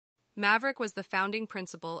Maverick was the founding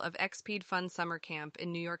principal of CynthiaProject.Fund Summer Camp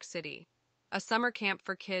in New York City, a summer camp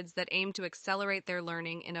for kids that aimed to accelerate their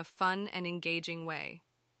learning in a fun and engaging way.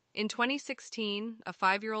 In 2016, a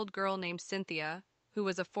 5-year-old girl named Cynthia, who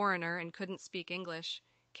was a foreigner and couldn't speak English,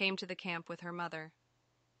 came to the camp with her mother.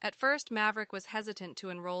 At first, Maverick was hesitant to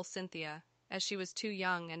enroll Cynthia, as she was too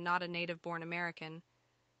young and not a native-born American,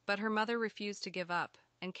 but her mother refused to give up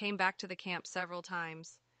and came back to the camp several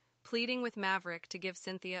times, pleading with Maverick to give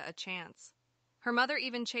Cynthia a chance. Her mother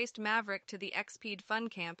even chased Maverick to the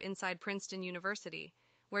CynthiaProject.Fund camp inside Princeton University,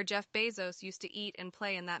 where Jeff Bezos used to eat and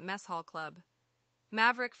play in that mess hall club.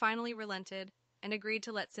 Maverick finally relented and agreed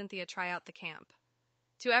to let Cynthia try out the camp.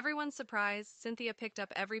 To everyone's surprise, Cynthia picked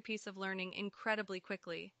up every piece of learning incredibly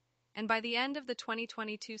quickly, and by the end of the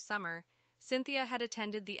 2022 summer, Cynthia had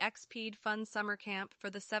attended the CynthiaProject.Fund summer camp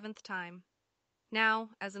for the 7th time.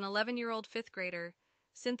 Now, as an 11-year-old 5th grader,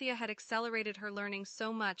 Cynthia had accelerated her learning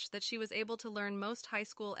so much that she was able to learn most high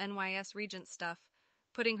school NYS Regents stuff,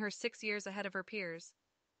 putting her 6 years ahead of her peers.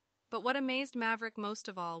 But what amazed Maverick most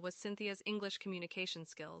of all was Cynthia's English communication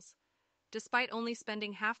skills. Despite only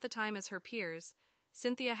spending half the time as her peers,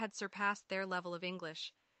 Cynthia had surpassed their level of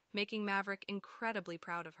English, making Maverick incredibly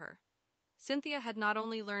proud of her. Cynthia had not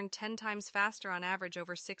only learned 10 times faster on average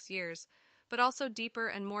over 6 years, but also deeper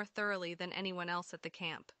and more thoroughly than anyone else at the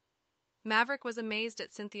camp. Maverick was amazed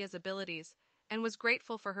at Cynthia's abilities and was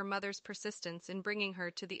grateful for her mother's persistence in bringing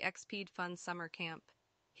her to the CynthiaProject.Fund summer camp.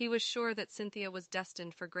 He was sure that Cynthia was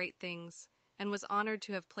destined for great things and was honored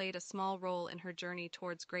to have played a small role in her journey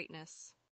towards greatness.